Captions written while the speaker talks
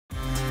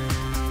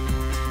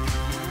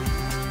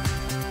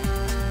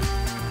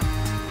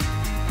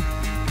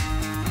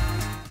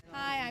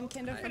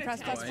end of I'm for gonna press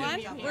tag plus you one.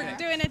 here. We're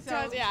doing it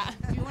towards, yeah.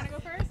 Do you want to go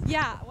first?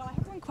 Yeah, well, I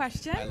have one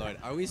question. My lord,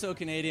 are we so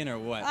Canadian or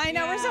what? I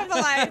know, we're so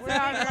polite. We're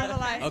so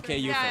polite. Okay,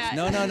 you first.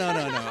 No.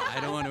 I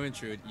don't want to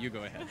intrude. You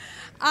go ahead.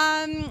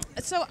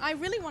 So I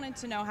really wanted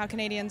to know how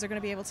Canadians are going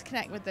to be able to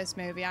connect with this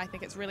movie. I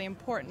think it's really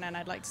important, and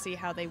I'd like to see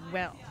how they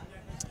will.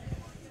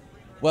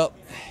 Well,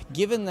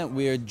 given that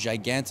we're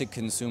gigantic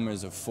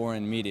consumers of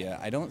foreign media,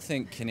 I don't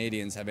think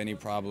Canadians have any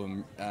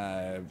problem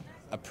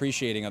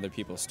appreciating other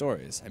people's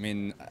stories. I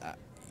mean,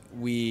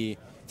 we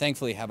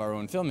thankfully have our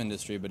own film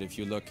industry, but if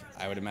you look,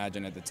 I would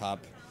imagine at the top,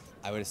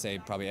 I would say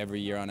probably every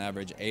year on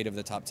average, 8 of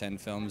the top 10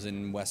 films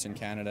in Western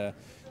Canada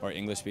or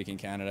English-speaking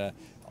Canada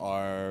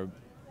are,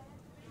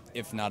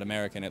 if not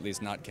American, at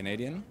least not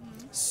Canadian.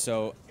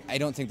 So I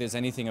don't think there's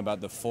anything about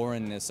the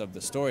foreignness of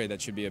the story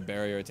that should be a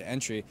barrier to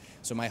entry.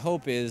 So my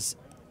hope is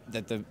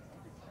that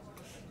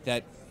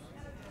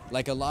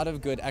like a lot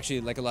of good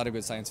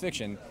science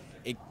fiction,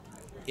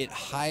 it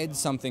hides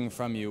something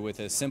from you with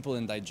a simple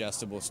and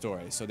digestible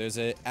story. So there's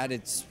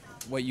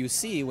what you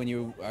see when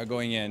you are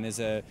going in is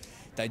a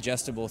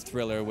digestible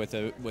thriller with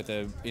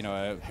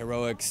a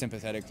heroic,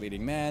 sympathetic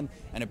leading man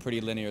and a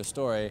pretty linear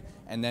story,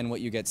 and then what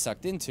you get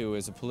sucked into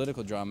is a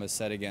political drama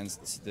set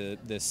against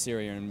the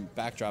Syrian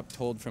backdrop,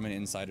 told from an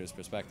insider's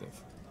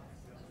perspective.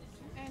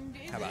 And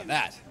how about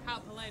that? How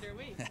polite are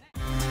we?